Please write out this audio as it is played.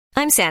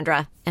I'm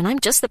Sandra, and I'm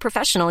just the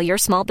professional your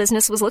small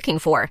business was looking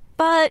for.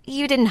 But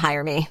you didn't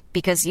hire me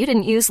because you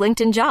didn't use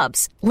LinkedIn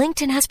Jobs.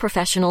 LinkedIn has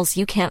professionals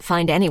you can't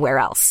find anywhere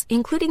else,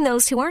 including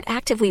those who aren't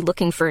actively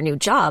looking for a new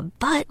job,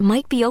 but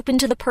might be open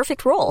to the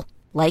perfect role,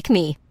 like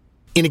me.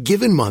 In a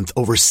given month,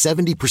 over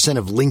 70%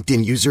 of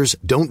LinkedIn users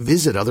don't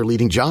visit other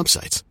leading job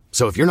sites.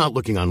 So if you're not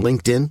looking on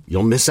LinkedIn,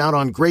 you'll miss out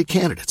on great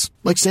candidates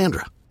like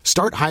Sandra.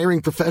 Start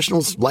hiring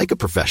professionals like a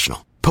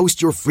professional.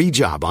 Post your free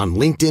job on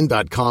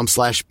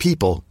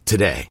linkedin.com/people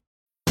today.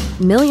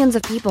 Millions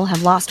of people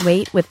have lost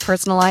weight with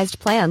personalized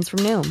plans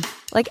from Noom.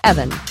 Like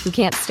Evan, who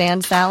can't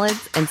stand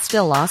salads and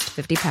still lost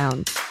 50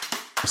 pounds.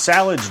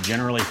 Salads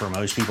generally for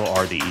most people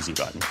are the easy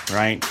button,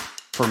 right?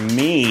 For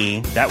me,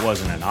 that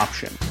wasn't an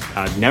option.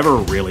 I never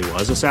really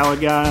was a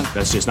salad guy.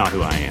 That's just not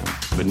who I am.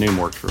 But Noom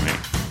worked for me.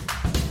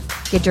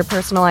 Get your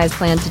personalized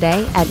plan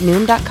today at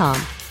Noom.com.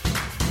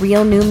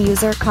 Real Noom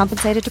user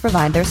compensated to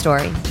provide their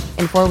story.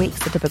 In 4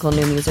 weeks, the typical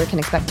Noom user can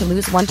expect to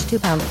lose 1 to 2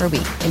 pounds per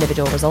week.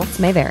 Individual results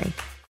may vary.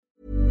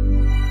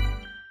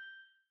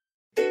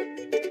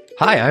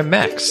 Hi, I'm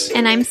Max.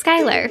 And I'm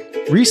Skylar.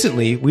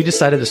 Recently, we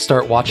decided to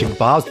start watching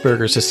Bob's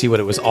Burgers to see what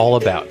it was all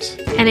about.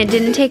 And it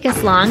didn't take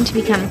us long to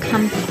become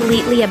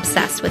completely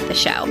obsessed with the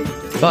show.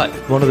 But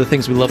one of the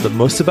things we love the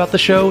most about the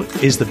show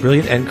is the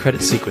brilliant end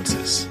credit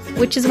sequences.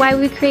 Which is why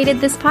we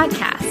created this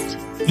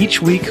podcast. Each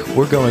week,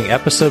 we're going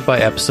episode by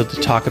episode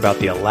to talk about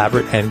the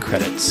elaborate end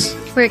credits.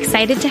 We're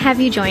excited to have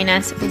you join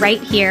us right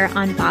here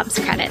on Bob's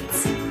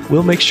Credits.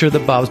 We'll make sure the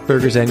Bob's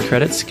Burgers end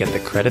credits get the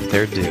credit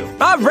they're due.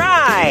 All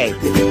right!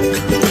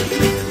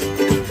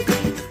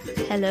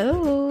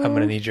 Hello. I'm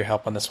going to need your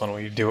help on this one.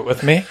 Will you do it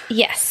with me?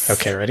 Yes.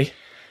 Okay, ready?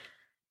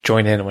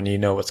 Join in when you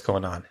know what's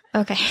going on.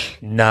 Okay.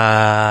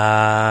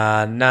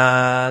 Na,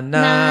 na,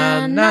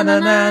 na, na, na,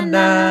 na,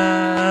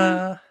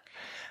 na.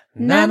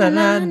 Na, na,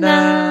 na,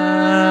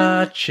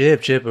 na.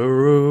 Chip,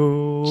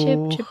 chipperoo. Chip,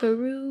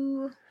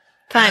 chipperoo.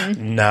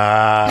 Fun.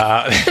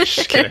 Nah.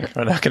 Just kidding.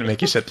 We're not going to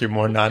make you sit through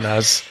more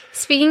na-nas.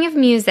 Speaking of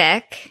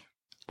music.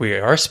 We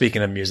are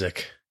speaking of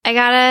music. I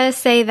gotta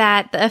say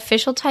that the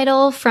official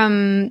title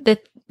from the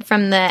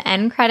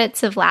end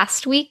credits of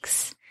last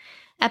week's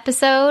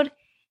episode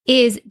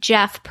is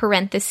Jeff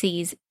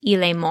parentheses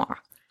il est mort.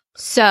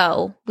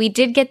 So we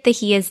did get the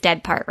he is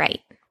dead part right.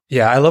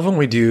 Yeah, I love when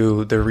we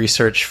do the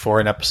research for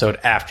an episode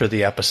after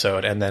the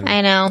episode and then... I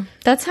know.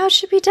 That's how it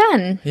should be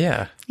done.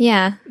 Yeah.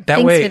 Yeah.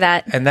 Thanks for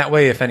that. And that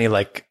way, if any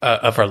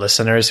of our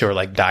listeners who are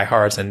like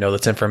diehards and know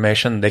this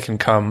information, they can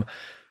come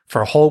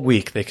for a whole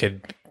week. They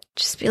could...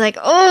 just be like,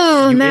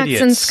 oh, you Max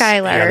idiots. and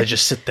Skylar. Yeah, they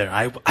just sit there.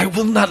 I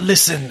will not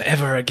listen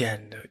ever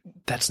again.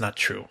 That's not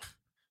true.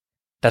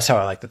 That's how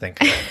I like to think.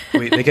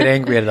 They get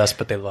angry at us,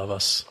 but they love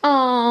us.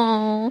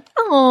 Oh.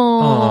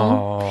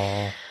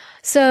 Oh.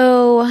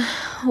 So,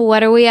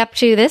 what are we up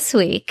to this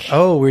week?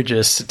 Oh, we're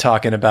just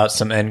talking about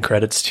some end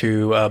credits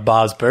to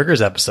Bob's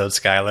Burgers episode,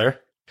 Skylar.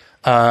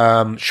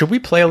 Should we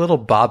play a little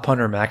Bob pun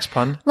or Max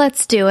pun?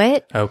 Let's do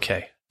it.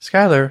 Okay.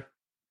 Skylar,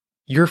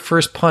 your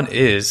first pun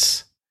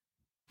is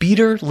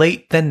better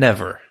late than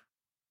never.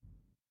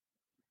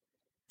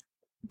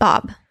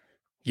 Bob.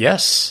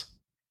 Yes.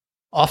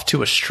 Off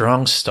to a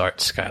strong start,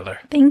 Skylar.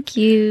 Thank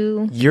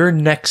you. Your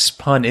next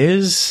pun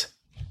is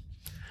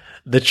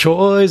the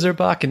Choys are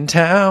back in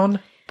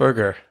town.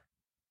 Burger.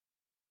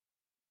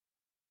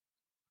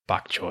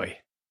 Bok choy.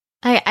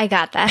 I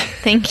got that.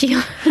 Thank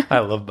you. I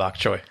love bok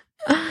choy.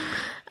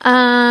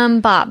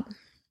 Bob.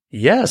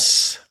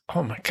 Yes.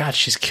 Oh my God,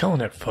 she's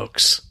killing it,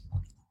 folks.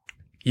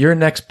 Your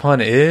next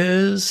pun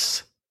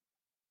is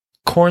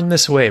corn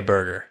this way,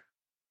 burger.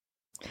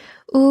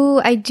 Ooh,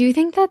 I do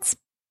think that's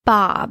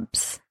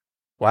Bob's.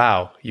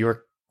 Wow,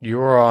 you're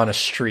on a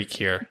streak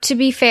here. To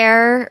be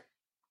fair,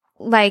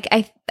 like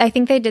I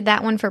think they did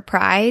that one for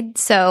Pride,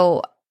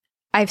 so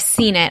I've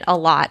seen it a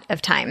lot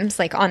of times,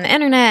 like on the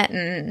internet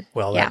and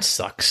well, yeah. That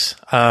sucks.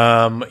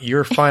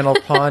 Your final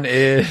pun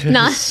is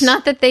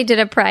not that they did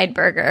a Pride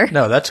burger.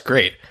 No, that's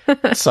great.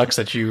 It sucks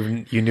that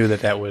you knew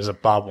that was a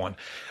Bob one.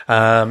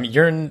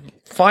 Your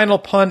final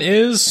pun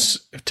is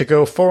to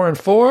go 4 and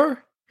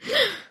 4.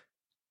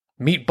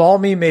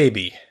 Meatball me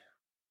maybe.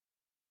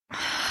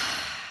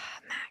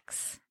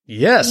 Max.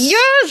 Yes.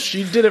 Yes.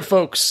 She did it,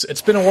 folks.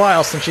 It's been a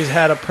while since she's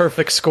had a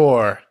perfect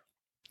score.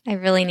 I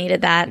really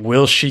needed that.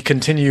 Will she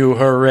continue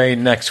her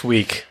reign next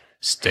week?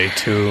 Stay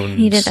tuned.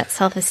 Needed that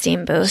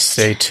self-esteem boost.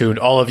 Stay tuned.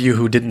 All of you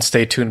who didn't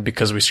stay tuned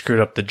because we screwed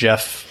up the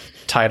Jeff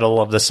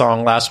title of the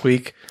song last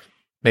week,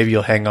 maybe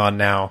you'll hang on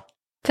now.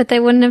 But they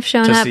wouldn't have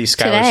shown up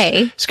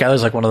today.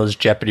 Skylar's like one of those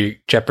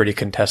Jeopardy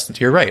contestants.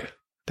 You're right.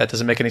 That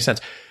doesn't make any sense.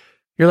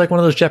 You're like one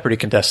of those Jeopardy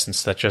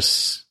contestants that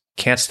just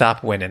can't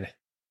stop winning.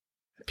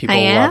 People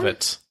love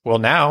it. Well,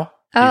 now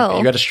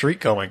you got a streak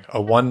going, a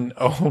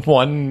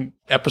one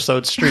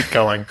episode streak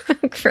going.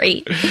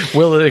 Great.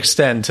 Will it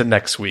extend to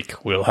next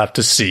week? We'll have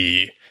to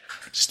see.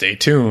 Stay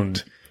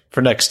tuned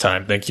for next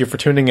time. Thank you for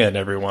tuning in,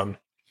 everyone.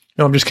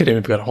 No, I'm just kidding.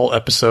 We've got a whole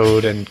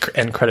episode and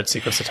credit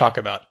sequence to talk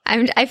about.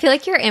 I feel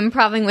like you're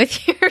improving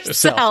with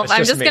yourself.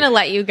 I'm just going to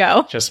let you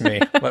go. Just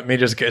me. Let me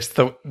just get.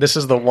 This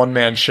is the one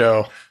man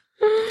show.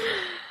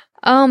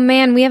 Oh,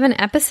 man, we have an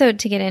episode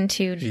to get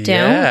into,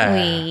 don't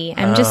we?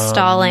 I'm just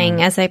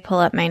stalling as I pull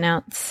up my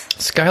notes.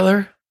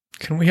 Skylar,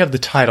 can we have the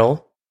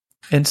title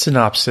and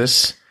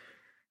synopsis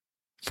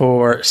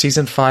for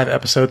Season 5,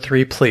 Episode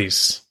 3,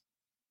 please?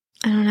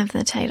 I don't have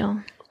the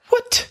title.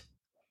 What?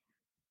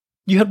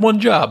 You had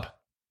one job.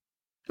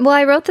 Well,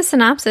 I wrote the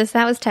synopsis.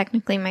 That was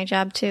technically my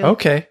job, too.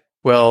 Okay.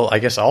 Well, I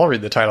guess I'll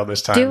read the title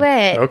this time. Do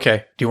it.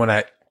 Okay. Do you want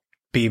to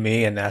be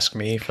me and ask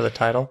me for the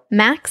title?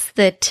 Max,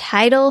 the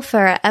title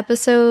for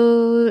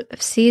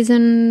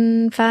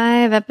Season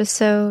 5,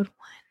 Episode 1,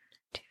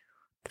 2,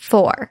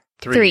 4.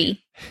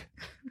 3.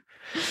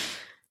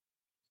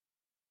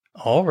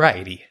 All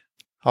righty.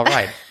 All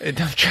right. I'm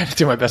trying to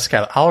do my best,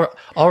 Skylar.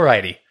 All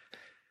righty.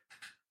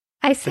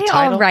 I say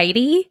all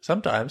righty?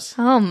 Sometimes.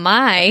 Oh,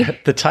 my.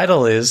 The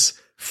title is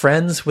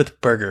Friends with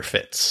Burger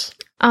Fits.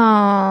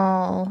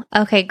 Oh,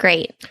 okay,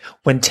 great.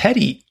 When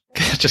Teddy...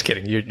 Just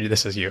kidding.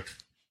 This is you.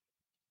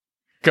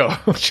 Go.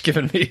 She's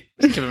giving me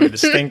the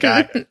stink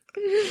eye.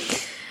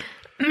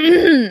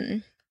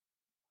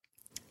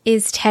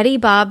 Is Teddy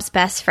Bob's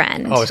best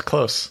friend? Oh, it's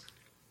close.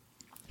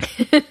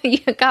 You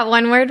got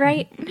one word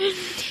right?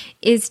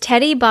 Is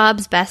Teddy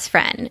Bob's best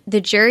friend?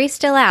 The jury's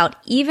still out,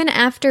 even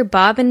after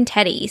Bob and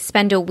Teddy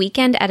spend a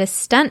weekend at a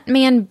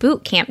stuntman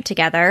boot camp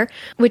together,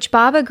 which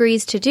Bob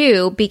agrees to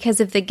do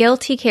because of the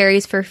guilt he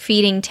carries for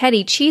feeding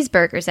Teddy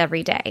cheeseburgers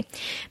every day.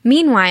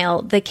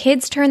 Meanwhile, the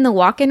kids turn the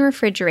walk-in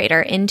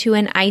refrigerator into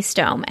an ice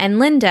dome, and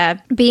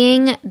Linda,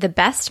 being the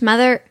best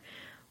mother...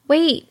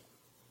 Wait,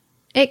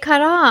 it cut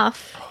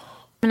off.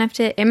 I'm going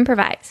to have to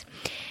improvise.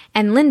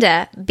 And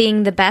Linda,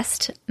 being the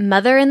best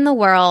mother in the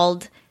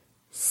world...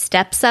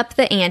 steps up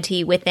the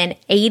ante with an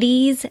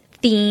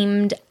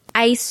 80s-themed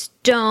ice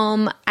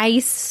dome,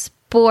 ice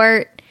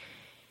sport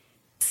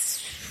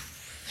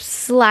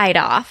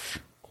slide-off.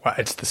 Wow,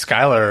 it's the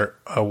Skylar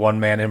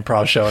one-man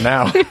improv show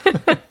now.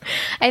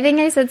 I think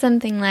I said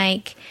something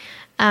like,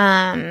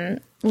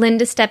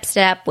 Linda steps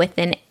up with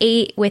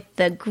with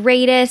the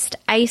greatest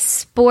ice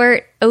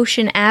sport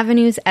Ocean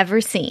Avenue's ever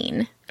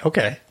seen.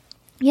 Okay.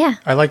 Yeah.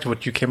 I liked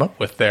what you came up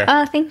with there.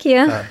 Oh, thank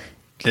you.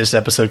 This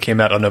episode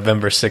came out on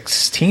November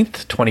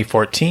 16th,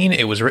 2014.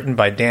 It was written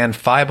by Dan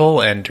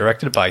Feibel and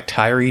directed by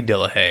Tyree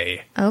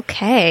Dillahay.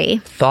 Okay.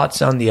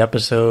 Thoughts on the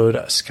episode,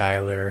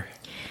 Skylar?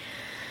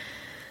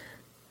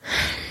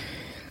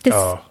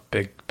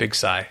 Big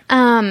sigh.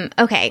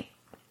 Okay.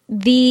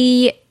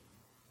 The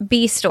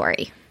B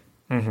story.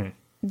 Mm-hmm.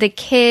 The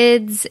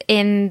kids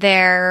in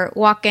their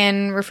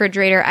walk-in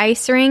refrigerator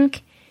ice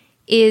rink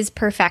is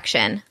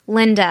perfection.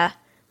 Linda,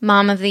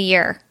 Mom of the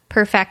Year,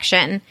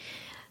 perfection.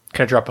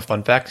 Can I drop a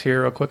fun fact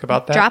here real quick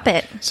about that? Drop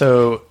it.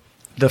 So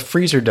the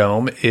Freezer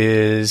Dome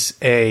is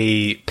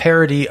a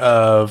parody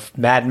of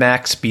Mad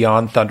Max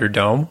Beyond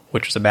Thunderdome,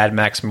 which was a Mad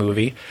Max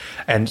movie.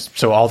 And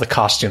so all the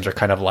costumes are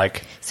kind of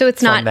like... So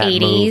it's not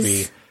 80s?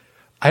 Movie.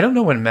 I don't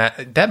know when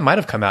that might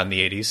have come out in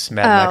the 80s,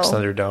 Mad Max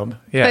Thunderdome.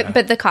 Yeah.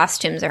 But the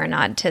costumes are a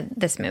nod to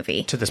this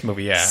movie. To this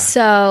movie, yeah.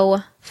 So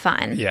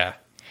fun. Yeah.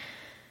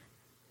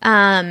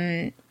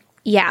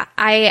 Yeah,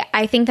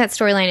 I think that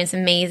storyline is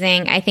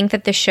amazing. I think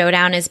that the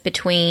showdown is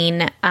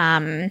between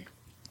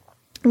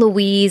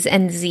Louise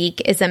and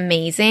Zeke is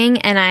amazing,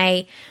 and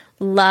I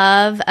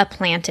love a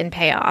plant and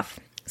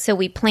payoff. So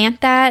we plant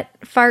that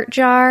fart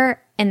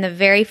jar in the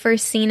very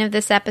first scene of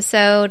this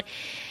episode,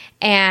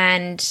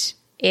 and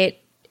it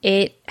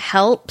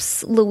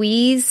helps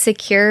Louise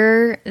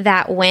secure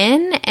that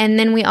win, and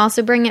then we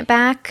also bring it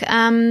back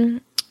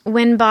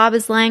when Bob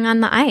is lying on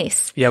the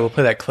ice. Yeah, we'll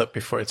play that clip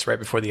right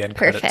before the end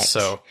credits.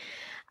 So,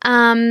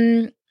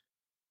 on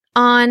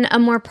a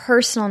more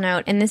personal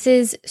note, and this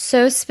is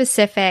so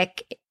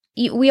specific,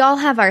 we all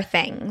have our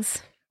things,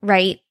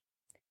 right?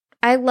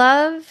 I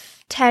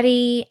love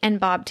Teddy and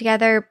Bob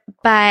together,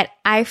 but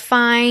I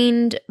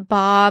find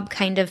Bob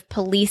kind of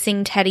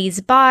policing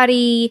Teddy's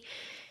body.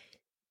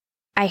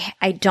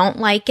 I don't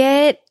like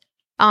it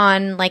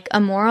on like a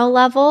moral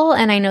level,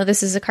 and I know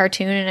this is a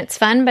cartoon and it's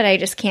fun, but I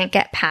just can't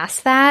get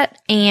past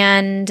that.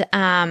 And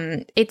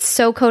it's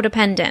so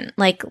codependent.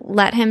 Like,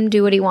 let him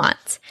do what he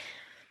wants.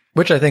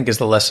 Which I think is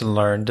the lesson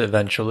learned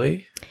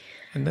eventually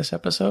in this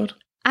episode.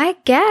 I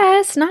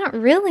guess not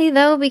really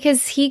though,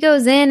 because he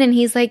goes in and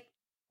he's like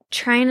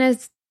trying to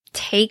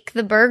take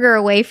the burger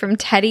away from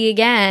Teddy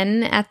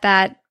again at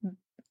that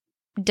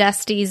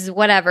Dusty's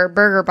whatever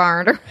burger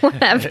barn or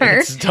whatever.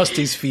 It's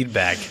Dusty's feed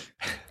bag.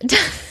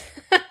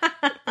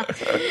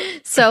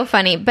 So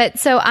funny. But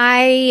so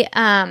I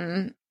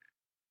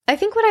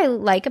think what I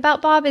like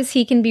about Bob is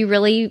he can be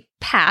really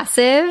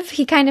passive.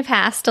 He kind of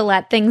has to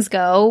let things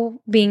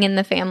go, being in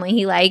the family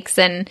he likes,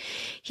 and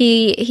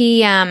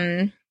he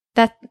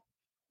that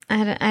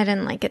I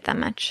didn't like it that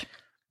much.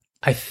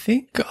 I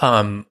think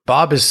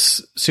Bob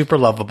is super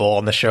lovable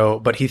on the show,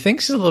 but he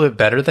thinks he's a little bit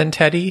better than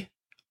Teddy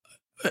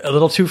a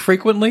little too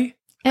frequently.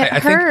 I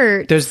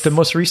think there's the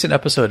most recent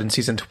episode in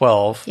season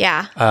 12.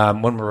 Yeah.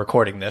 When we're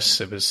recording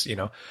this, it was, it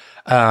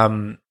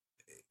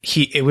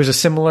was a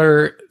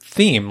similar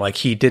theme. Like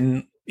he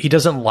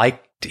doesn't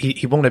like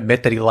he won't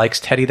admit that he likes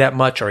Teddy that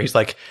much, or he's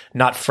like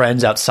not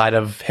friends outside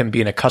of him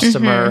being a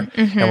customer.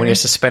 And when he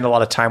has to spend a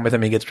lot of time with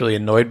him, he gets really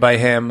annoyed by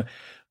him,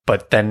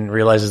 but then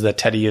realizes that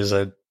Teddy is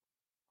a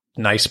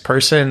nice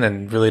person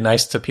and really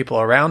nice to people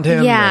around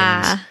him.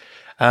 Yeah.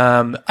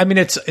 And, I mean,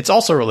 it's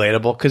also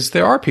relatable because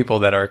there are people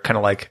that are kind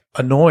of like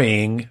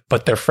annoying,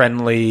 but they're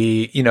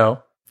friendly, you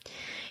know?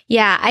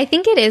 Yeah, I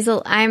think it is.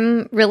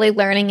 I'm really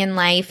learning in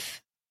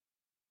life,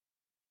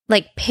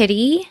 like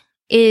pity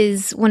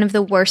is one of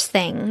the worst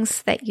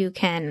things that you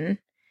can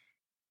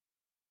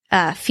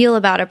feel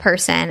about a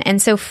person.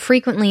 And so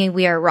frequently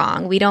we are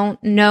wrong. We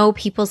don't know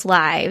people's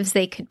lives.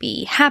 They could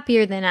be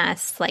happier than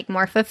us, like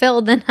more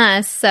fulfilled than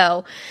us.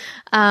 So,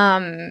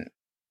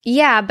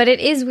 yeah, but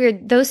it is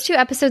weird. Those two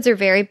episodes are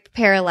very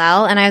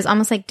parallel. And I was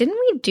almost like, didn't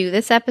we do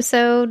this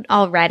episode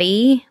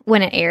already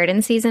when it aired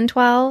in season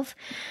 12?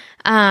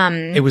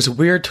 It was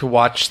weird to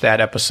watch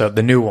that episode,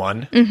 the new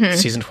one,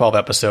 season 12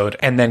 episode,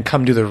 and then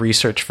come do the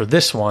research for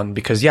this one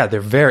because, yeah,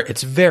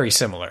 it's very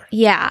similar.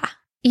 Yeah.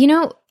 You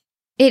know,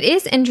 it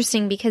is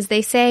interesting because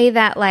they say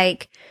that,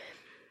 like,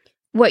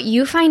 what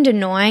you find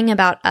annoying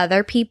about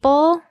other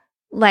people,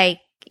 like,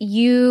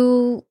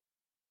 it's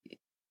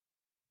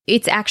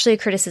actually a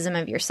criticism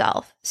of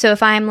yourself. So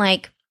if I'm,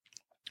 like,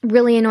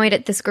 really annoyed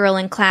at this girl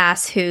in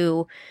class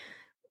who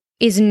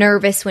is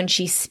nervous when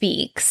she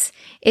speaks,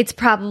 it's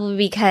probably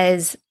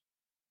because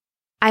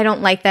I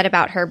don't like that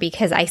about her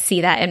because I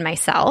see that in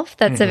myself.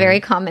 That's a very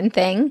common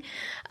thing.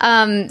 So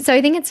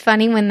I think it's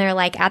funny when they're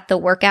like at the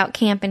workout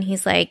camp and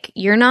he's like,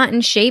 "You're not in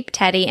shape,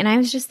 Teddy." And I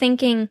was just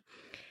thinking,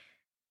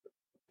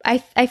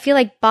 I feel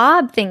like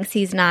Bob thinks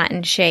he's not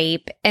in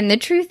shape. And the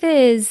truth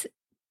is,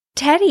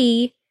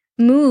 Teddy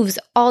moves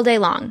all day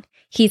long.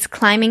 He's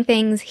climbing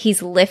things,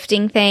 he's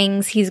lifting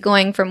things, he's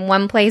going from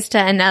one place to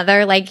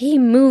another. Like, he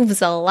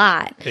moves a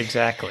lot.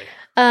 Exactly.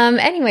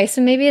 Anyway,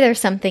 so maybe there's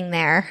something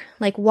there.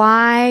 Like,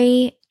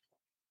 why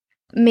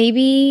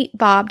maybe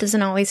Bob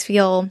doesn't always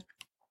feel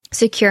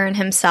secure in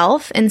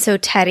himself. And so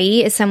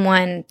Teddy is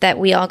someone that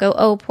we all go,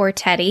 "Oh, poor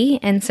Teddy."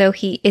 And so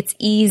it's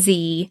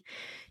easy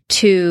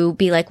to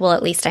be like, well,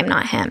 at least I'm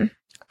not him.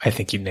 I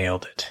think you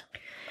nailed it.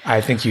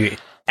 I think you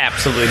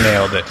absolutely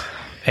nailed it.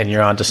 And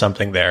you're onto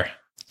something there.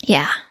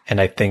 Yeah.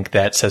 And I think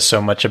that says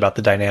so much about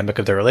the dynamic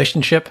of their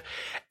relationship.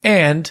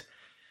 And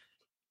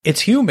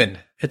it's human.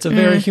 It's a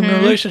very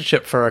human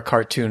relationship for a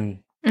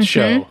cartoon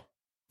show.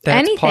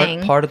 That's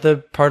part of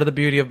the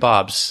beauty of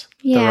Bob's.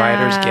 Yeah. The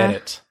writers get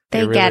it.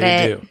 They really get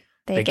it. do.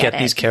 They get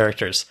these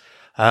characters.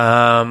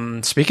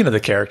 Speaking of the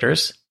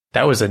characters,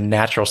 that was a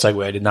natural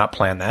segue. I did not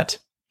plan that.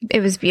 It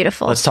was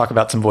beautiful. Let's talk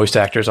about some voice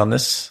actors on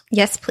this.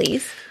 Yes,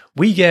 please.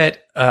 We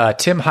get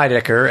Tim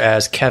Heidecker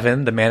as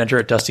Kevin, the manager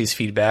at Dusty's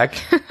Feedback.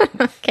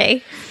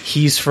 Okay.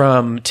 He's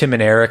from Tim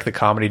and Eric, the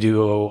comedy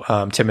duo.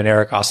 Tim and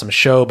Eric, awesome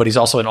show, but he's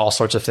also in all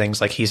sorts of things.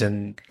 Like he's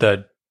in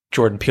the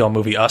Jordan Peele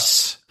movie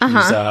Us. He's,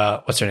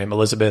 what's her name?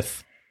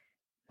 Elizabeth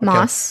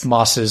Moss.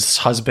 Moss's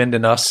husband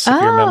in Us, if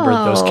you remember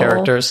those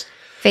characters.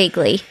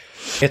 Vaguely.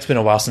 It's been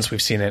a while since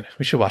we've seen it.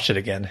 We should watch it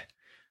again.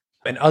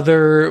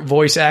 Another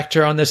voice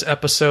actor on this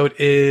episode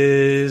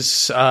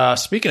is,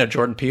 speaking of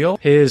Jordan Peele,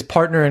 his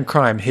partner in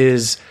crime,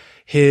 his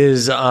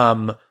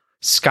Skylar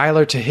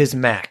to his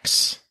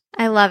Max.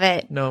 I love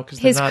it. No, because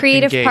his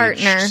creative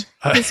partner.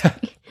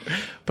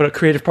 But a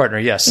creative partner,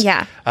 yes.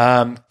 Yeah.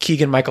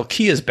 Keegan-Michael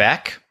Key is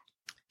back.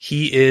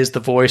 He is the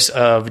voice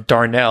of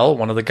Darnell,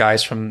 one of the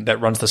guys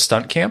that runs the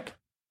stunt camp.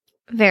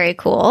 Very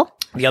cool.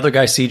 The other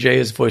guy, CJ,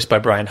 is voiced by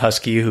Brian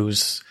Husky,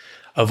 who's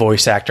a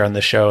voice actor on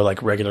the show,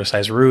 like Regular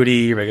Size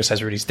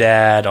Rudy's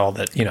dad, all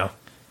that, you know.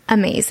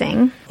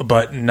 Amazing.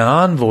 But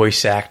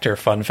non-voice actor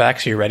fun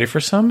facts. Are you ready for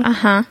some?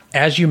 Uh-huh.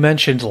 As you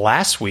mentioned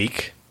last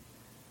week,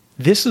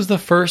 this is the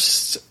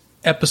first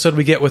episode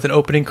we get with an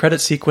opening credit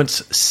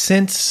sequence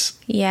since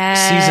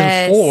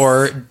season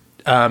 4,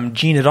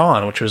 Gene It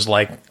On, which was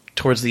like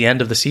towards the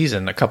end of the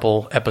season, a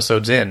couple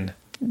episodes in.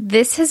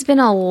 This has been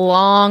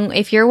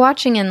if you're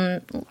watching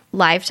in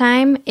live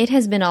time, it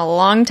has been a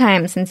long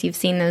time since you've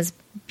seen those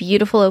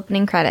beautiful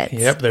opening credits.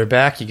 Yep, they're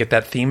back. You get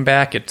that theme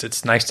back.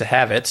 It's nice to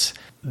have it.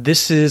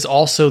 This is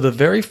also the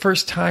very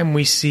first time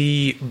we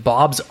see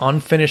Bob's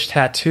unfinished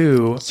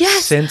tattoo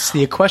since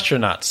the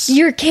Equestronauts.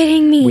 You're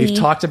kidding me. We've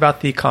talked about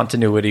the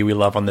continuity we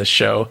love on this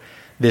show.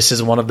 This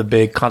is one of the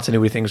big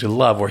continuity things we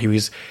love, where he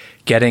was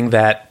getting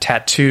that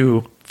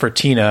tattoo for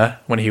Tina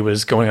when he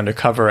was going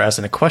undercover as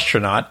an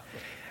Equestronaut,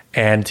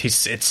 and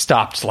it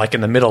stopped like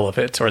in the middle of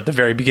it or at the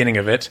very beginning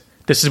of it.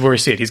 This is where we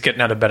see it. He's getting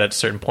out of bed at a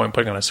certain point,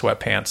 putting on his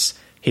sweatpants.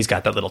 He's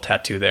got that little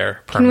tattoo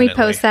there permanently. Can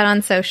we post that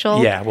on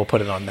social? Yeah, we'll put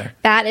it on there.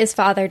 That is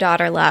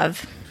father-daughter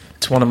love.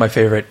 It's one of my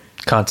favorite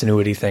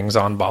continuity things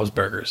on Bob's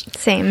Burgers.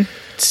 Same.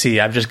 Let's see,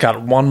 I've just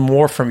got one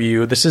more from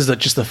you. This is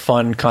just a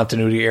fun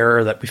continuity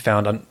error that we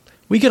found on...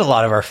 We get a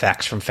lot of our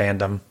facts from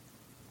fandom.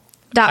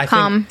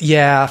 .com.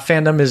 Yeah,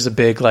 fandom is a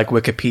big like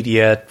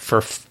Wikipedia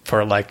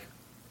for like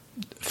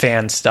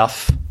fan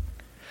stuff.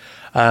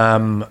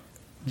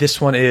 This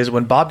one is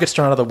when Bob gets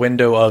thrown out of the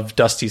window of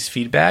Dusty's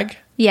feed bag.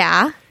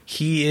 Yeah.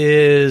 He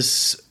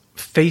is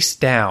face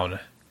down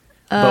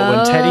But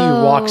when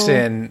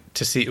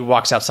Teddy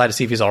walks outside to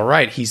see if he's all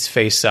right, he's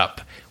face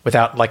up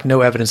without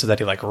no evidence that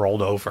he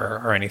rolled over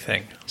or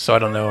anything. So I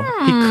don't know.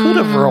 He could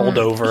have rolled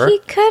over.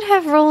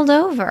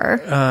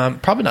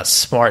 Probably not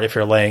smart if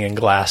you're laying in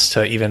glass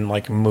to even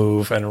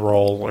move and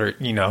roll or,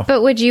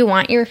 But would you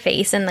want your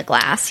face in the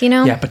glass,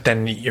 Yeah, but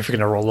then if you're going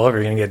to roll over,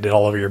 you're going to get it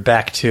all over your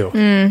back too.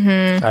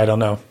 Mm-hmm. I don't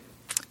know.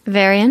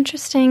 Very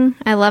interesting.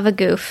 I love a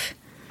goof.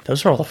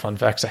 Those are all the fun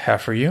facts I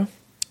have for you.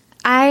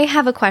 I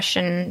have a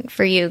question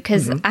for you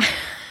because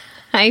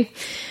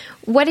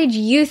what did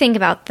you think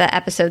about the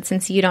episode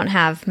since you don't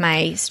have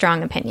my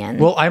strong opinion?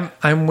 Well,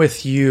 I'm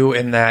with you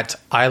in that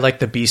I like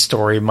the B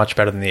story much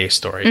better than the A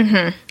story.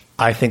 Mm-hmm.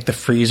 I think the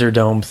freezer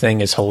dome thing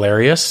is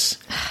hilarious.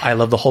 I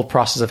love the whole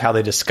process of how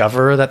they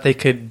discover that they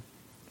could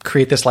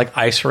create this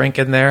ice rink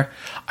in there.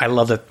 I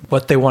love that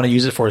what they want to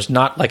use it for is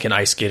not an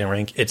ice skating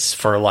rink. It's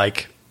for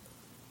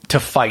to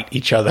fight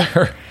each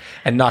other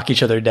and knock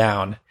each other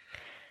down.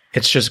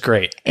 It's just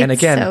great. And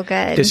again, so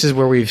good. This is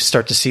where we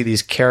start to see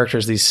these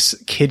characters, these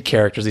kid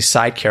characters, these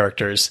side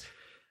characters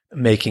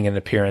making an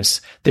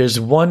appearance. There's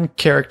one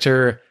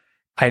character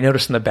I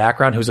noticed in the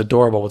background who's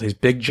adorable with these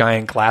big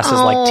giant glasses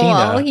like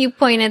Tina. Oh, you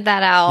pointed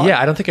that out. Yeah,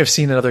 I don't think I've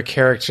seen another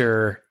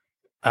character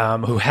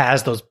who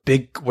has those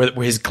big, where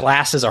his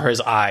glasses are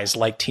his eyes,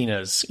 like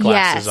Tina's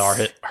glasses are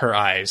her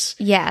eyes.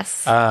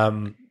 Yes.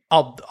 I'll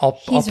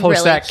post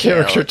really that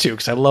character too,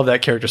 because I love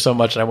that character so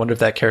much, and I wonder if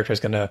that character is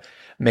going to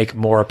make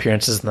more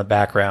appearances in the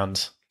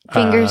background.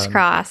 Fingers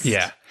crossed.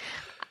 Yeah.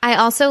 I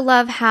also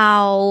love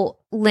how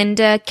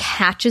Linda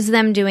catches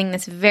them doing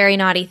this very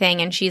naughty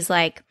thing, and she's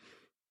like,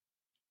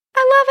 I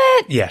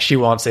love it. Yeah, she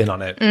wants in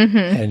on it. Mm-hmm.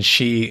 And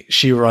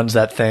she runs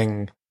that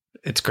thing.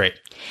 It's great.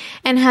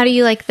 And how do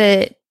you like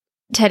the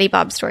Teddy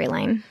Bob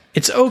storyline?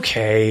 It's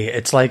okay.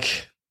 It's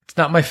it's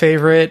not my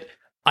favorite.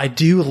 I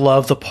do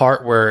love the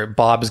part where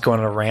Bob is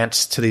going on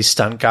rants to these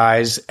stunt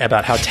guys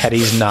about how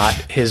Teddy's not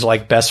his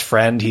best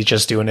friend. He's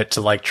just doing it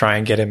to try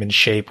and get him in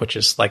shape, which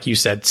is, like you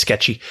said,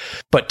 sketchy.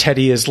 But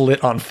Teddy is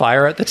lit on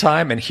fire at the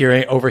time and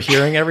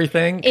overhearing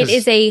everything. It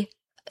is a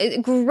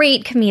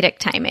great comedic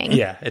timing.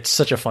 Yeah, it's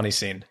such a funny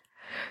scene.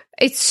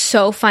 It's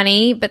so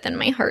funny, but then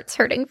my heart's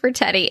hurting for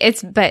Teddy.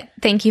 But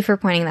thank you for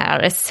pointing that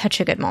out. It's such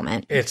a good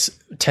moment.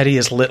 Teddy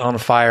is lit on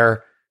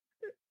fire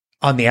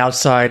on the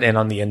outside and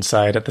on the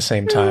inside at the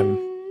same time.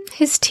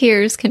 His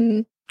tears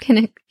can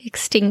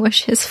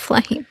extinguish his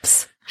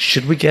flames.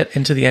 Should we get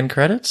into the end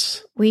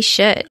credits? We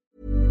should.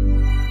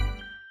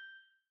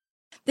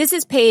 This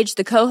is Paige,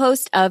 the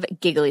co-host of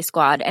Giggly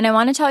Squad, and I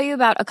want to tell you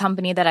about a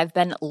company that I've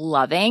been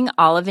loving,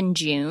 Olive &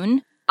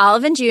 June.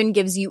 Olive & June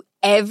gives you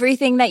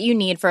everything that you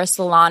need for a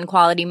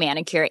salon-quality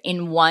manicure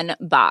in one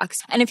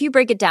box. And if you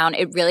break it down,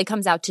 it really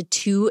comes out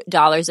to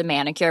 $2 a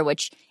manicure,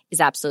 which is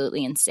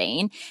absolutely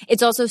insane.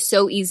 It's also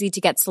so easy to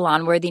get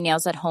salon-worthy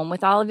nails at home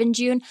with Olive &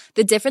 June.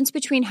 The difference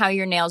between how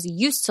your nails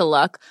used to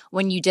look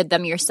when you did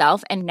them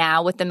yourself and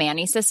now with the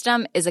Mani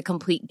system is a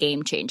complete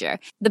game changer.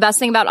 The best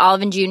thing about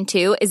Olive & June,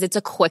 too, is it's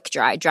a quick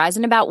dry. Dries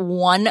in about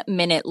 1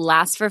 minute,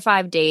 lasts for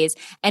 5 days,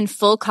 and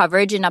full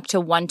coverage in up to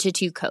 1 to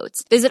 2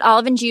 coats. Visit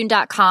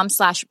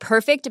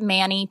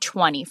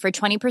oliveandjune.com/perfectmani20 for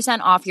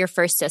 20% off your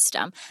first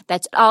system.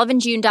 That's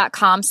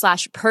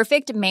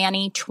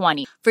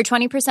oliveandjune.com/perfectmani20 for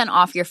 20%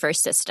 off your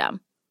first system.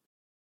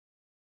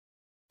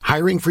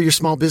 Hiring for your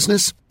small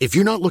business? If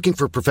you're not looking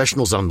for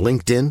professionals on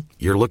LinkedIn,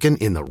 you're looking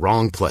in the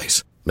wrong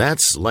place.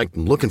 That's like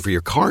looking for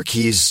your car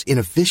keys in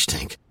a fish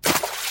tank.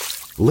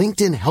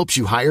 LinkedIn helps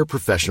you hire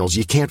professionals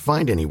you can't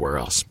find anywhere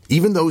else,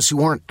 even those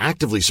who aren't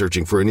actively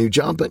searching for a new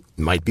job but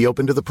might be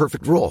open to the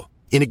perfect role.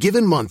 In a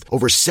given month,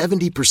 over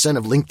 70%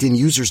 of LinkedIn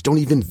users don't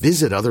even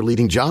visit other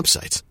leading job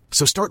sites.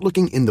 So start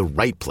looking in the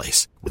right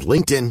place. With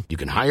LinkedIn, you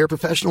can hire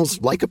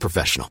professionals like a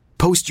professional.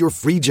 Post your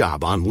free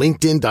job on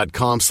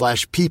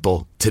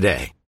linkedin.com/people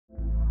today.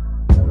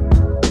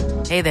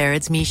 Hey there,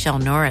 it's Michelle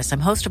Norris.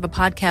 I'm host of a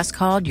podcast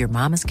called Your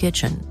Mama's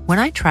Kitchen. When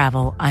I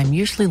travel, I'm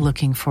usually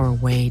looking for a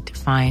way to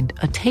find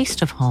a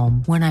taste of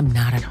home when I'm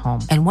not at home.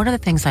 And one of the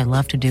things I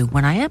love to do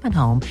when I am at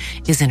home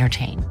is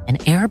entertain. And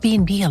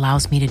Airbnb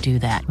allows me to do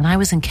that. When I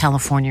was in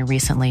California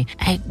recently,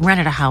 I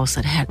rented a house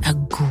that had a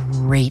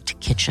great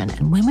kitchen.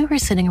 And when we were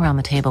sitting around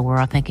the table, we're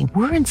all thinking,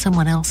 we're in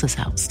someone else's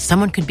house.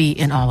 Someone could be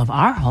in all of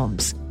our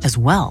homes as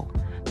well.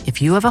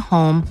 If you have a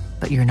home,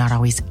 but you're not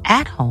always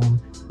at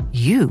home,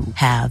 you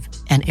have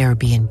an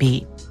Airbnb.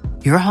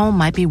 Your home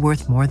might be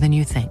worth more than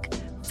you think.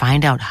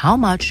 Find out how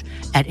much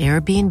at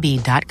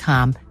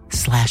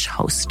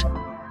airbnb.com/host.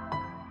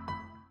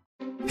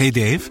 Hey,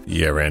 Dave.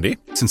 Yeah, Randy.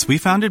 Since we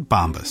founded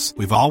Bombas,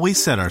 we've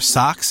always said our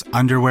socks,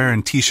 underwear,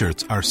 and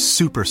T-shirts are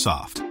super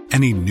soft.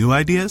 Any new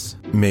ideas?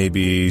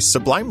 Maybe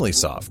sublimely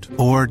soft.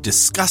 Or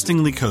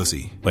disgustingly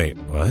cozy. Wait,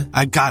 what?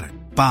 I got it.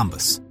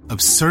 Bombas.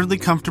 Absurdly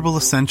comfortable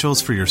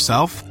essentials for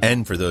yourself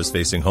and for those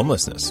facing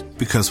homelessness.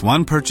 Because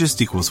one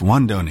purchased equals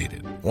one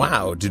donated.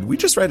 Wow, did we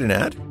just write an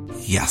ad?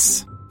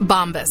 Yes.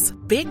 Bombas.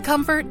 Big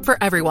comfort for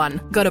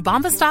everyone. Go to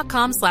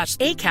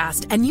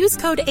bombas.com/ACAST and use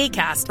code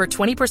ACAST for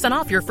 20%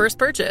 off your first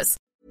purchase.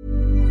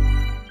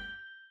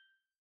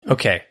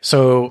 Okay,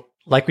 so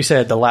like we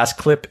said, the last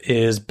clip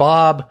is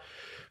Bob,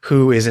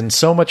 who is in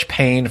so much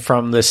pain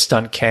from this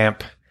stunt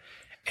camp,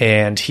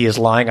 and he is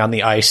lying on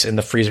the ice in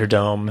the freezer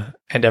dome,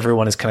 and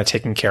everyone is kind of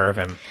taking care of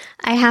him.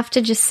 I have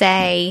to just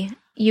say,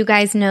 you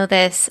guys know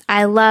this.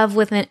 I love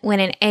when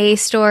an A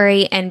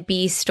story and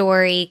B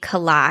story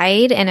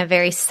collide in a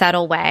very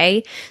subtle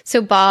way.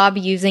 So Bob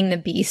using the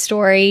B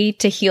story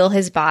to heal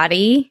his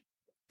body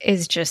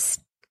is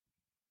just...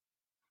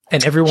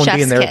 And everyone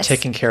being there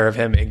taking care of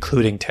him,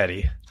 including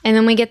Teddy. And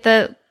then we get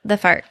the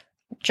fart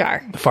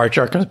jar. The fart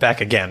jar comes back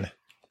again.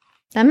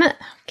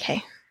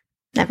 Okay.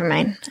 Never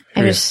mind.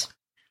 It's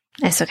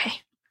okay.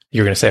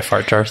 You were going to say a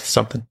fart jar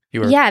something?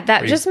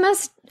 That just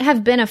must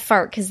have been a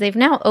fart because they've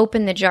now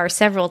opened the jar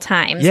several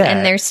times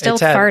and there's still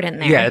fart in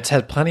there. Yeah, it's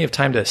had plenty of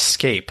time to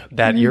escape.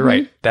 That You're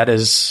right. That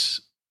is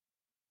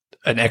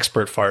an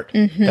expert fart.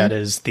 Mm-hmm. That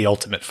is the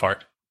ultimate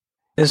fart.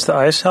 Is the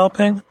ice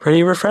helping?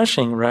 Pretty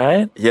refreshing,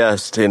 right?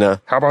 Yes,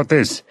 Tina. How about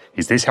this?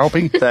 Is this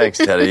helping? Thanks,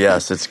 Teddy.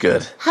 Yes, it's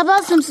good. How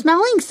about some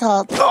smelling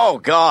salts? Oh,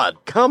 God.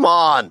 Come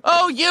on.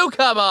 Oh, you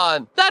come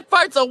on. That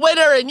fart's a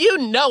winner and you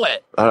know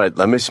it. All right,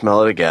 let me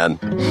smell it again.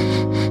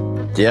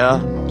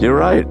 Yeah, you're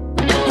right.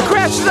 He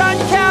crashes on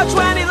your couch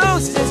when he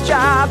loses his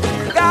job.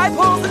 The guy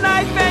pulls a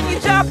knife and you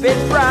jump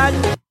in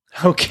front.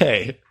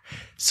 Okay.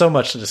 So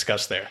much to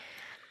discuss there.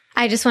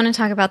 I just want to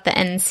talk about the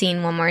end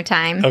scene one more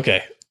time.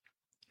 Okay.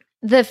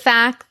 The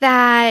fact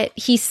that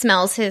he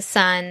smells his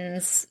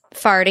son's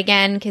fart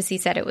again, because Gene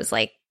said it was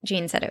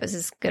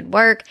his good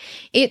work.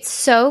 It's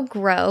so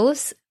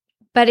gross,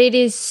 but it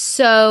is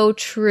so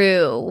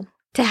true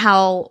to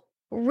how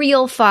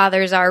real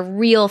fathers are,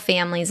 real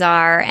families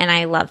are, and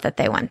I love that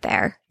they went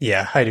there.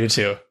 Yeah, I do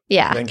too.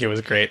 Yeah. I think it was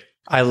great.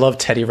 I love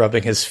Teddy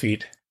rubbing his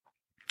feet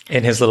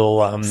in his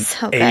little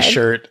A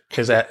shirt,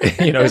 his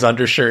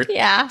undershirt.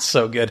 Yeah.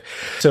 So good.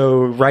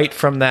 So right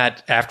from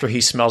that, after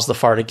he smells the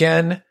fart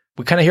again,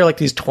 we kind of hear like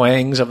these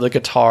twangs of the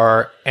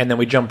guitar, and then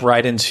we jump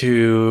right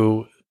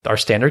into our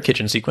standard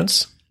kitchen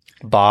sequence.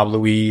 Bob,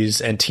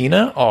 Louise, and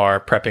Tina are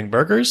prepping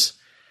burgers.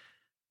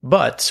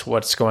 But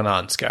what's going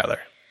on, Skylar?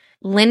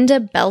 Linda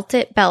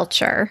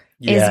Belcher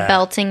is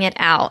belting it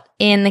out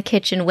in the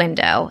kitchen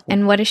window.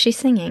 And what is she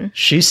singing?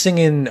 She's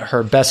singing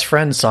her best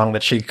friend song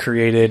that she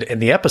created in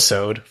the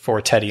episode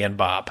for Teddy and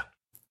Bob.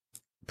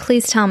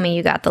 Please tell me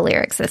you got the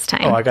lyrics this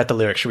time. Oh, I got the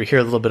lyrics. Should we hear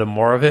a little bit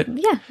more of it?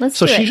 Yeah, let's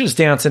do it. So she's just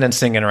dancing and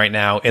singing right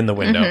now in the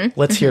window. Mm-hmm,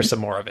 let's hear some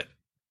more of it.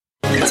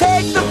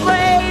 Take the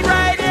blade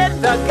right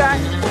in the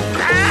gut.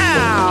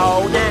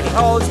 Ow! Then he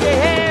holds your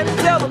hand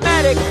until the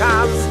medic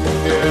comes.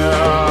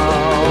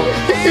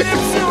 Hit him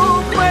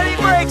soon when he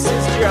breaks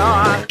his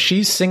jaw.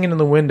 She's singing in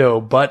the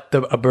window, but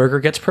a burger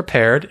gets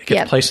prepared. It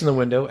gets placed in the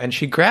window, and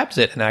she grabs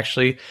it. And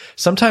actually,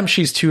 sometimes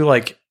she's too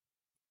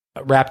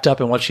wrapped up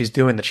in what she's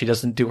doing that she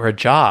doesn't do her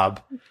job,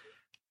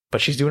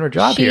 but she's doing her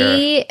job here.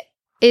 She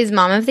is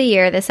Mom of the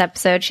Year this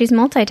episode. She's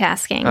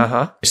multitasking.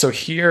 Uh-huh. So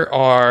here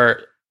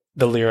are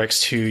the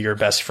lyrics to Your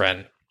Best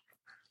Friend.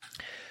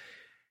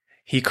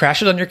 He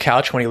crashes on your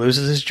couch when he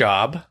loses his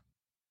job.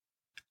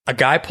 A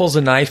guy pulls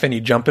a knife and you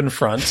jump in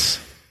front.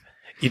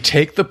 You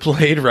take the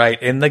blade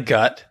right in the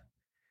gut.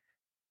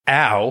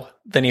 Ow.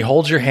 Then he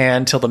holds your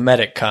hand till the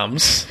medic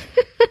comes.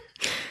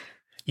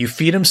 You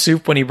feed him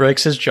soup when he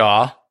breaks his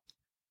jaw.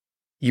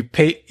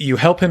 You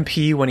help him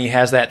pee when he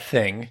has that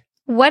thing.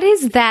 What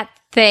is that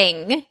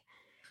thing?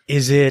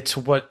 Is it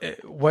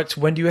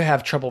when do you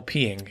have trouble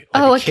peeing?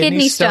 Like a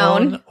kidney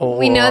stone. Or,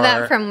 we know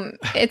that from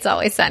It's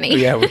Always Sunny.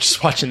 Yeah, we're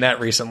just watching that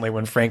recently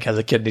when Frank has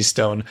a kidney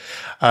stone.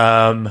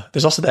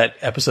 There's also that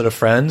episode of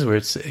Friends where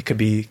it could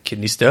be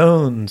kidney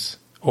stones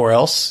or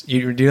else.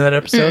 You do that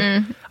episode?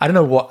 Mm-mm. I don't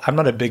know what. I'm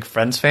not a big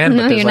Friends fan,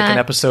 but there's an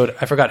episode.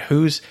 I forgot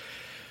who's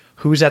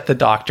at the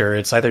doctor.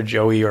 It's either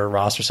Joey or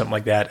Ross or something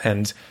like that,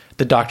 and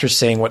the doctor's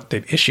saying what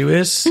the issue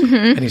is,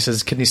 and he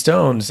says kidney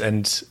stones,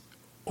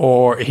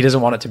 or he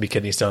doesn't want it to be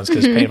kidney stones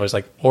because Painful's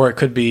like, or it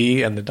could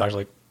be, and the doctor's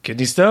like,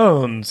 kidney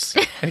stones,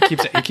 and he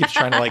keeps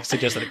trying to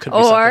suggest that it could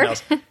be something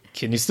else.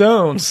 Kidney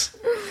stones.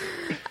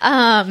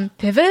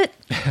 Pivot.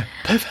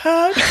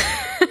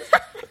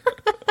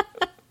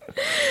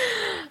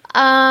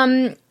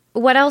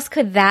 What else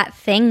could that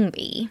thing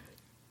be?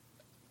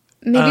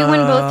 Maybe when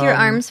both your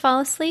arms fall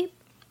asleep.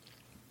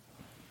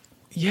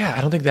 Yeah,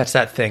 I don't think that's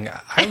that thing.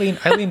 I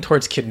lean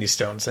towards kidney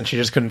stones, and she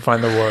just couldn't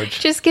find the word.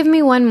 Just give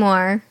me one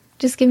more.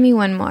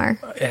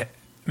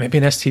 Maybe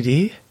an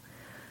STD?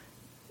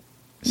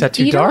 Is that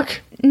too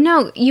dark?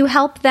 No, you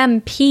help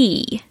them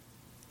pee.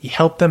 You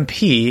help them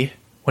pee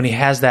when he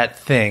has that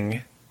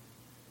thing.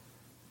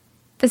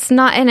 That's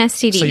not an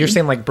STD. So you're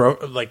saying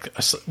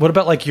what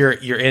about you're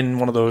in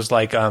one of those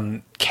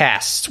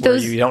casts where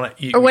you don't...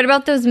 or what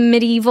about those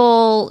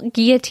medieval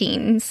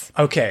guillotines?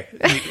 Okay,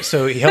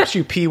 so he helps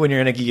you pee when you're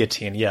in a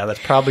guillotine. Yeah,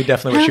 that's probably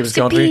definitely what she was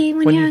going through. Helps you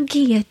pee when you're in a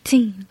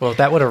guillotine. Well,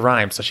 that would have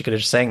rhymed, so she could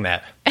have just sang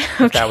that.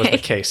 Okay. If that was the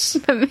case.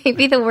 But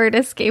maybe the word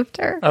escaped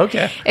her.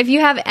 Okay. If you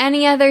have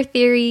any other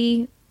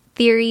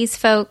theories,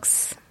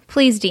 folks...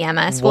 Please DM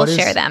us. We'll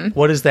share them.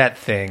 What is that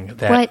thing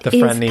that the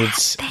friend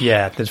needs?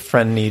 Yeah, the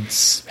friend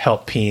needs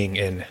help peeing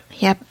in.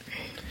 Yep.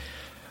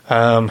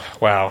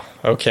 Wow.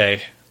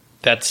 Okay.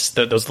 Those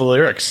are the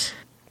lyrics.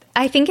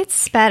 I think it's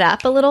sped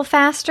up a little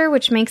faster,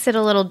 which makes it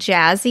a little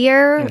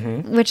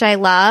jazzier, which I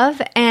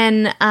love.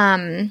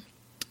 And,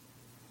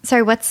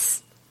 sorry,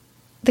 what's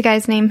the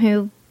guy's name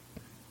who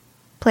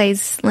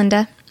plays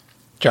Linda?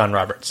 John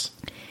Roberts.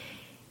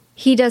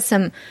 He does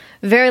some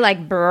very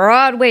like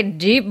Broadway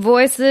deep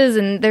voices,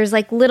 and there's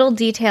like little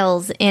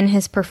details in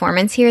his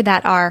performance here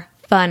that are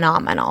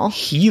phenomenal.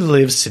 He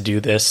lives to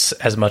do this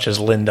as much as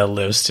Linda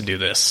lives to do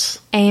this.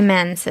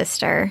 Amen,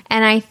 sister.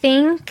 And I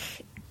think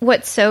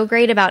what's so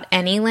great about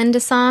any Linda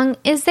song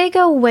is they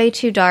go way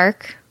too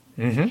dark.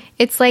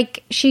 It's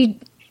like she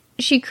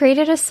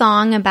created a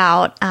song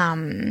about,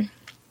 I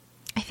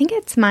think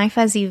it's My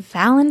Fuzzy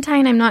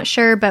Valentine, I'm not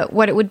sure, but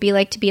what it would be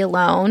like to be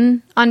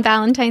alone on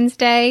Valentine's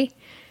Day.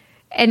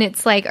 And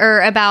it's like, or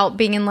about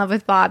being in love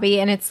with Bobby,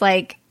 and it's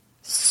like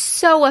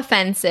so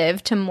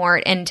offensive to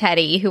Mort and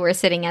Teddy, who were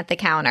sitting at the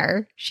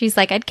counter. She's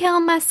like, I'd kill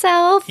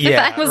myself if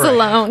I was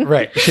alone.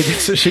 Right.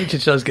 She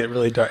does get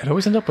really dark. It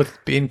always ends up with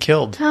being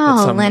killed.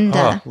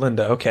 Linda. Oh,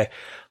 Linda. Okay.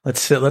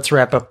 Let's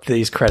wrap up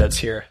these credits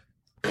here.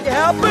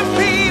 Help him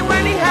be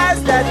when he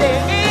has that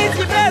thing. He's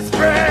your best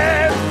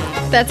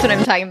friend. That's what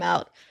I'm talking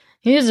about.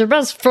 He's your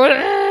best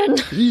friend.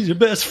 He's your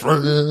best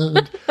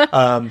friend.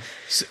 And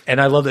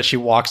I love that she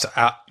walks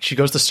out. She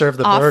goes to serve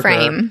the burger,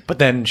 frame. But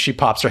then she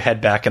pops her head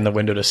back in the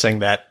window to sing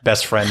that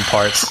best friend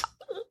parts.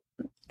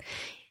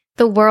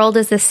 The world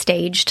is a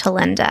stage to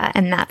Linda,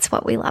 and that's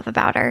what we love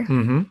about her. He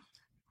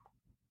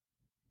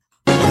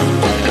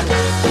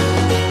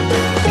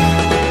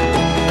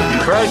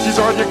crashes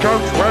on your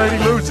coach when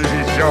he loses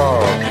his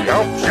job. He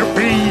helps you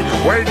be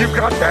when you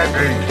got that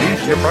thing.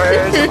 He's your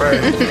best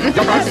friend.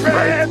 Your best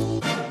friend.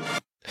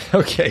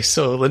 Okay,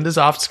 so Linda's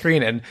off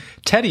screen, and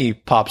Teddy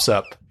pops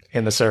up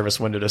in the service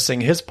window to sing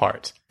his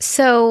part.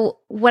 So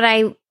what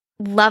I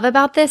love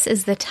about this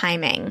is the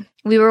timing.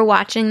 We were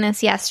watching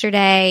this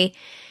yesterday.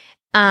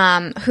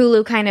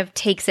 Hulu kind of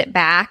takes it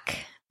back.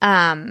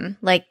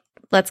 Like,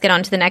 let's get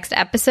on to the next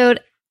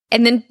episode.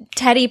 And then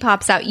Teddy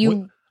pops out.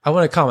 I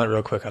want to comment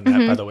real quick on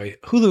that, by the way.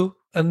 Hulu,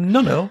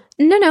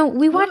 No,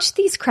 we watched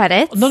these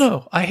credits.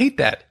 No, I hate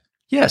that.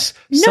 Yes.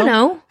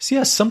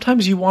 Yes,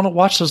 sometimes you want to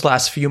watch those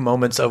last few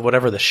moments of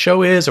whatever the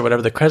show is or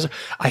whatever the credits are.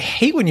 I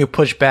hate when you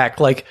push back.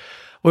 Like,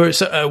 we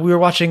were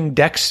watching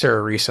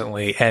Dexter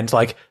recently, and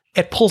like,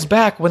 it pulls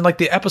back when like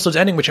the episode's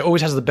ending, which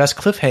always has the best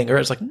cliffhanger.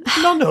 It's like,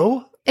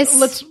 no.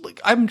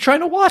 I'm trying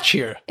to watch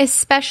here.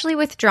 Especially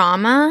with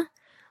drama,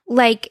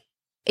 like,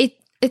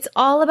 it's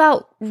all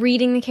about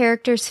reading the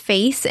character's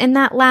face in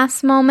that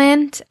last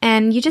moment,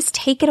 and you just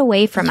take it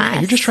away from us.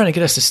 You're just trying to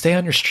get us to stay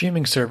on your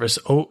streaming service.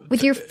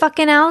 With your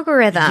fucking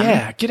algorithm.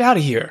 Yeah, get out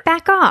of here.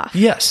 Back off.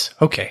 Yes.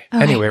 Okay.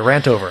 Anyway,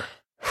 rant over.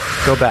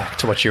 Go back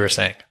to what you were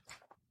saying.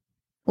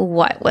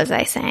 What was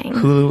I saying?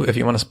 Hulu, if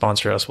you want to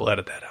sponsor us, we'll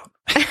edit that out.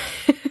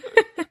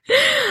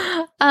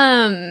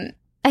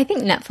 I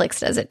think Netflix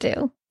does it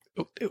too.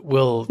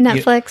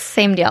 Netflix,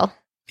 same deal.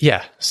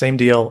 Yeah, same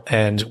deal,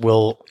 and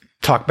we'll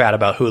talk bad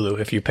about Hulu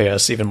if you pay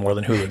us even more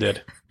than Hulu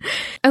did.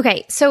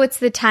 Okay, so it's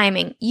the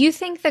timing. You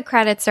think the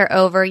credits are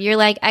over. You're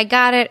like, I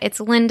got it.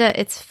 It's Linda.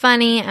 It's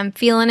funny. I'm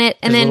feeling it.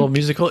 And then a little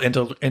musical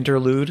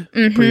interlude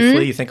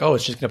briefly. You think,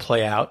 it's just going to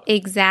play out.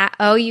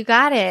 Oh, you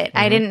got it.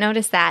 I didn't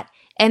notice that.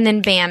 And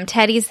then bam,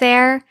 Teddy's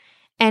there.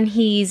 And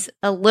he's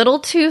a little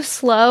too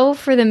slow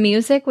for the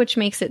music, which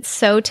makes it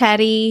so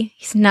Teddy.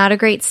 He's not a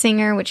great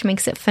singer, which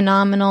makes it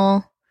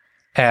phenomenal.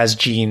 As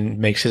Gene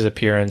makes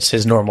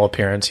his normal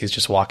appearance, he's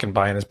just walking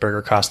by in his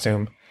burger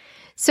costume.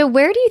 So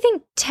where do you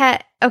think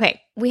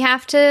okay, we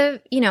have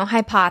to,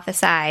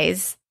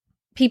 hypothesize.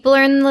 People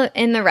are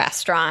in the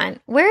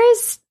restaurant. Where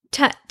is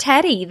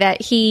Teddy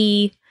that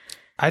he...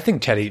 I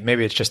think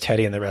maybe it's just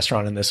Teddy in the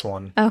restaurant in this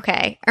one.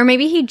 Okay. Or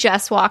maybe he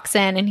just walks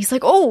in and he's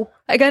like, oh,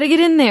 I got to get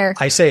in there.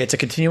 I say it's a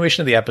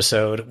continuation of the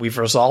episode. We've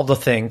resolved the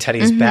thing.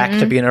 Teddy's back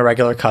to being a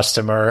regular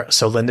customer.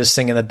 So Linda's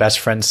singing the best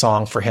friend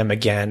song for him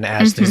again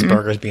as his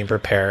burger's being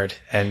prepared.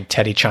 And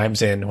Teddy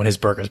chimes in when his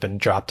burger's been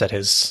dropped at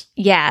his...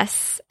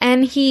 Yes.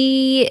 And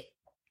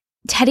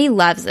Teddy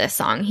loves this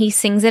song. He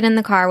sings it in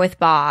the car with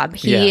Bob.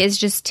 He is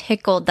just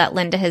tickled that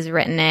Linda has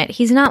written it.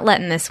 He's not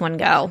letting this one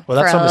go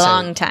for a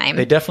long time.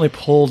 They definitely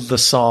pulled the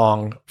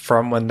song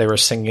from when they were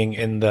singing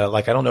in the,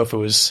 I don't know if it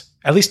was,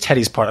 at least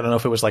Teddy's part, I don't know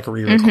if it was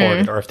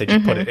re-recorded or if they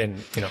just put it in,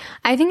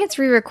 I think it's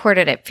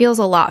re-recorded. It feels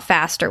a lot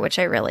faster, which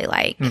I really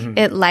like.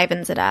 It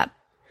livens it up.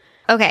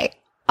 Okay.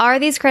 Are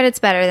these credits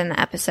better than the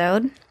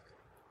episode?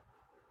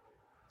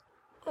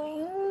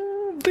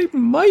 They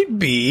might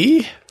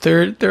be.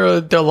 They're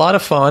a lot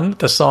of fun.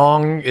 The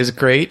song is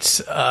great.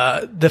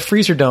 The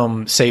Freezer Dome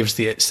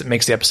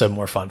makes the episode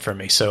more fun for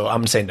me. So I'm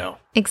gonna say no.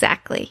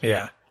 Exactly.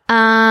 Yeah.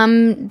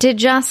 Did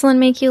Jocelyn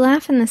make you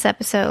laugh in this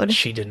episode?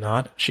 She did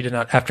not.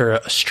 After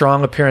a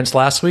strong appearance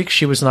last week,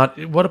 she was not.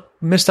 What a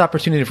missed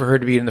opportunity for her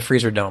to be in the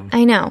Freezer Dome.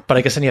 I know. But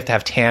I guess then you have to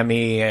have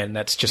Tammy, and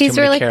that's just too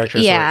many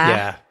characters.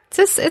 Yeah. It's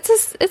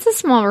a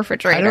small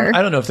refrigerator.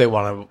 I don't know if they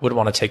would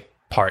want to take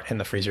part in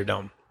the Freezer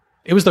Dome.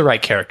 It was the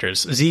right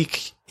characters.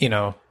 Zeke,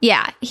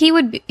 Yeah, he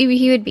would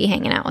be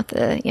hanging out with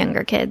the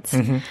younger kids.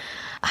 Mm-hmm.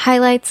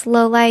 Highlights,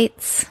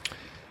 lowlights.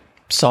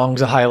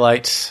 Songs a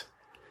highlight.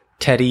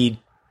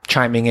 Teddy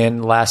chiming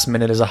in last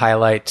minute is a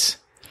highlight.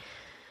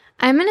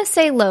 I'm going to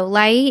say low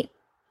light.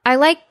 I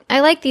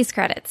like these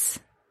credits.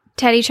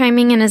 Teddy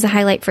chiming in is a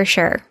highlight for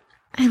sure.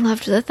 I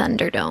loved the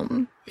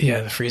Thunderdome.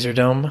 Yeah, the Freezer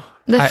Dome.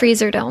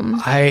 Freezer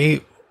Dome.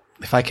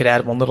 If I could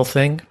add one little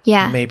thing.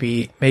 Yeah.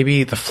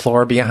 Maybe the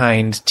floor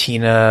behind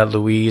Tina,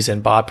 Louise,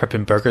 and Bob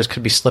prepping burgers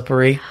could be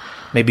slippery.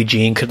 Maybe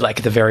Gene could, at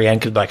the very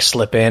end, could,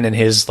 slip in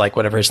his,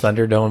 whatever his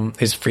Thunderdome,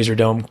 his Freezer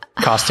Dome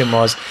costume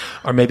was.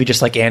 Or maybe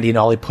just, Andy and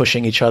Ollie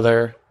pushing each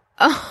other.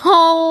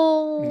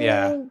 Oh.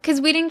 Yeah.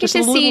 Because we didn't get just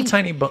to see... Just a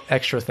little tiny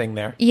extra thing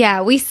there.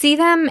 Yeah, we see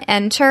them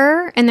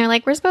enter, and they're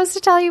like, we're supposed to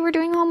tell you we're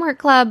doing homework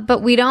club,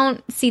 but we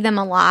don't see them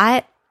a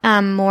lot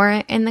more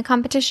in the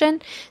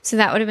competition. So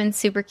that would have been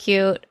super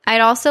cute.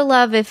 I'd also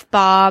love if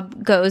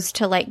Bob goes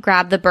to,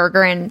 grab the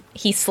burger and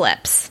he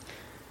slips.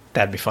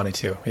 That'd be funny,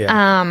 too.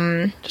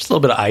 Yeah. Just a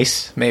little bit of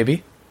ice,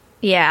 maybe.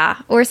 Yeah,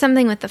 or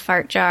something with the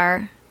fart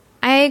jar.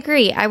 I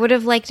agree. I would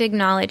have liked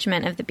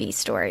acknowledgement of the B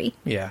story.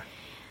 Yeah.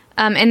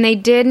 And they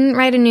didn't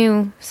write a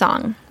new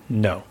song.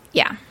 No.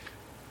 Yeah.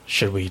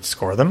 Should we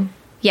score them?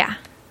 Yeah.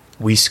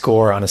 We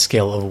score on a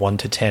scale of 1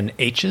 to 10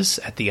 H's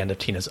at the end of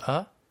Tina's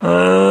I'll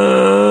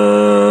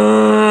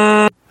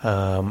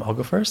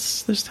go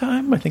first this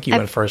time. I think you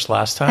went first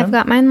last time. I've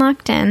got mine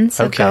locked in,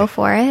 so go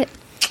for it.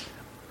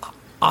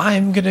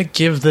 I'm going to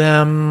give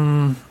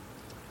them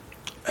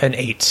an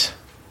 8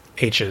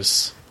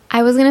 H's.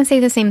 I was going to say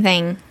the same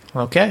thing.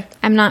 Okay.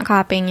 I'm not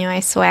copying you,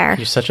 I swear.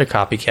 You're such a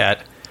copycat.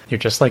 You're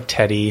just like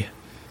Teddy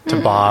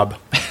to Bob.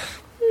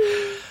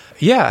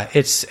 Yeah,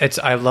 it's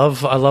I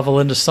love a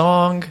Linda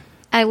song.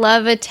 I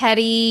love a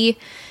Teddy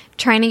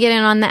trying to get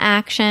in on the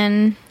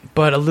action.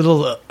 But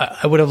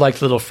I would have liked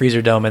a little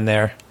Freezer Dome in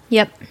there.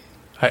 Yep.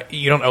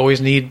 You don't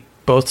always need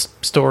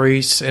both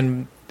stories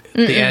in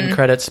the end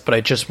credits, but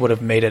I just would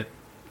have made it.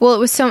 Well,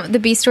 the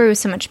B story was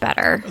so much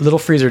better. Little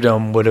Freezer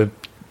Dome would have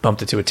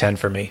bumped it to a 10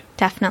 for me.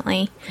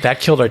 Definitely. That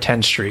killed our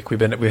 10 streak. We've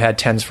had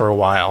 10s for a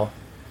while.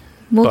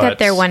 We'll get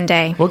there one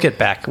day. We'll get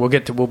back. We're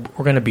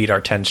going to beat our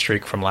 10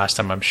 streak from last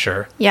time, I'm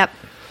sure. Yep.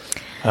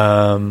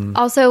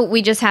 Also,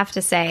 we just have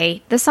to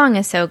say, the song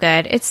is so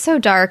good. It's so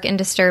dark and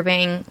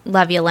disturbing.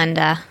 Love you,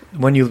 Linda.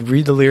 When you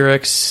read the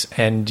lyrics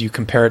and you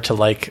compare it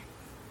to,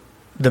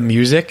 the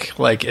music,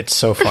 it's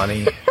so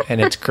funny.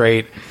 And it's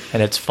great.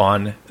 And it's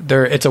fun.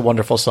 It's a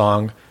wonderful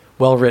song.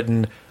 Well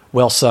written.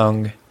 Well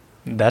sung.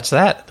 That's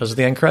that. Those are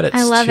the end credits.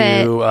 I love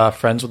to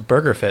Friends with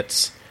Burger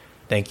Fits.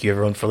 Thank you,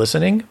 everyone, for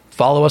listening.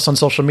 Follow us on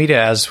social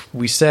media. As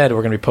we said,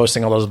 we're going to be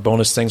posting all those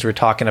bonus things we're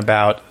talking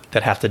about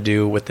that have to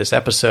do with this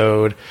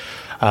episode.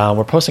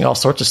 We're posting all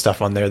sorts of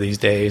stuff on there these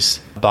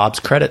days. Bob's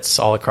credits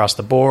all across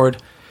the board.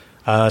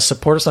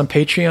 Support us on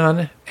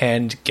Patreon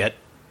and get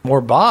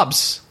more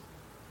Bobs.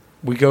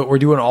 We're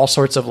doing all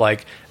sorts of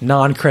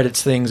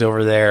non-credits things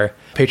over there.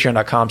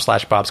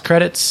 Patreon.com/Bob's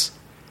Credits.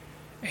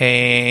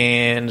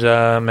 And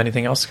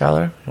anything else,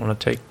 Skylar? You want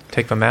to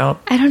take them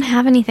out? I don't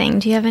have anything.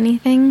 Do you have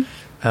anything?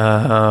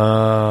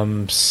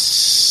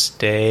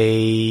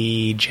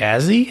 Stay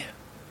jazzy.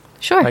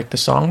 Sure. Like the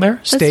song there.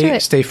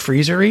 Stay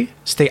freezery.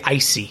 Stay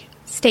icy.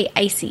 Stay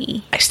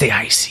icy. Stay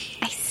icy.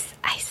 Ice,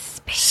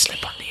 baby.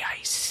 Slip on the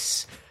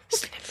ice.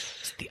 Slip.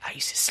 The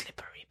ice is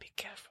slippery. Be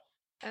careful.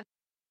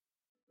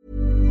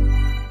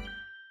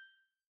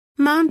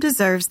 Mom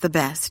deserves the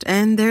best,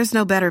 and there's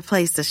no better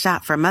place to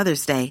shop for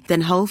Mother's Day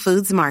than Whole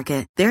Foods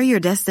Market. They're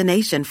your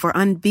destination for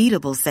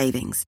unbeatable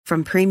savings,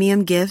 from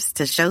premium gifts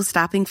to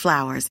show-stopping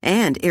flowers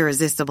and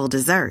irresistible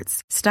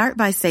desserts. Start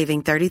by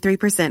saving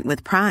 33%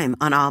 with Prime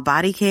on all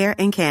body care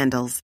and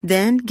candles.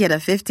 Then get a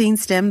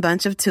 15-stem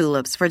bunch of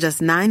tulips for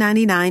just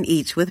 $9.99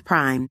 each with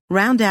Prime.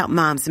 Round out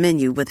Mom's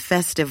menu with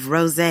festive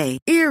rosé,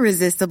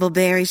 irresistible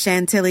berry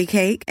chantilly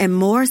cake, and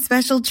more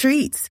special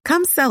treats.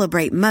 Come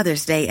celebrate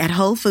Mother's Day at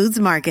Whole Foods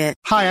Market.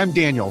 Hi, I'm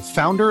Daniel,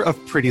 founder of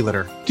Pretty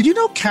Litter. Did you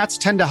know cats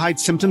tend to hide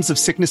symptoms of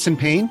sickness and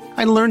pain?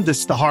 I learned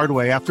this the hard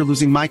way after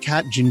losing my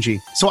cat,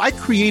 Gingy. So I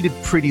created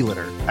Pretty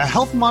Litter, a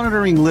health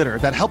monitoring litter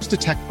that helps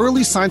detect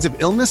early signs of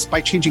illness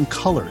by changing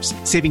colors,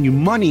 saving you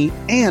money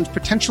and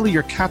potentially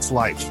your cat's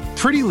life.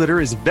 Pretty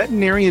Litter is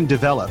veterinarian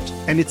developed,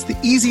 and it's the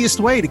easiest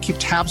way to keep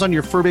tabs on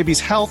your fur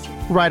baby's health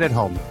right at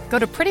home. Go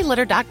to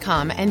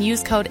prettylitter.com and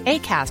use code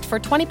ACAST for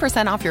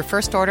 20% off your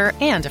first order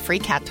and a free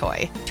cat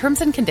toy.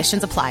 Terms and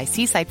conditions apply.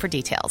 See site for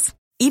details.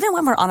 Even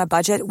when we're on a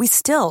budget, we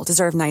still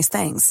deserve nice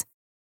things.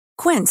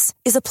 Quince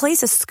is a place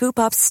to scoop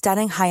up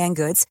stunning high-end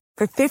goods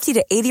for 50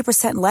 to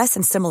 80% less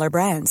than similar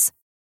brands.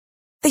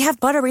 They have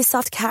buttery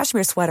soft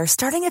cashmere sweaters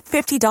starting at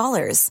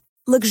 $50,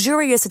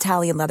 luxurious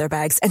Italian leather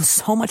bags, and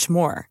so much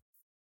more.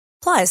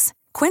 Plus,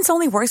 Quince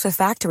only works with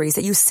factories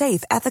that use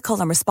safe, ethical,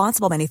 and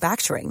responsible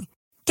manufacturing.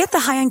 Get the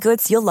high-end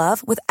goods you'll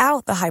love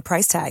without the high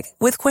price tag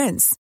with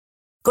Quince.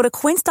 Go to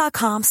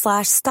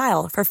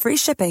quince.com/style for free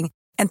shipping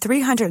and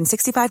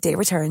 365-day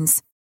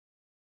returns.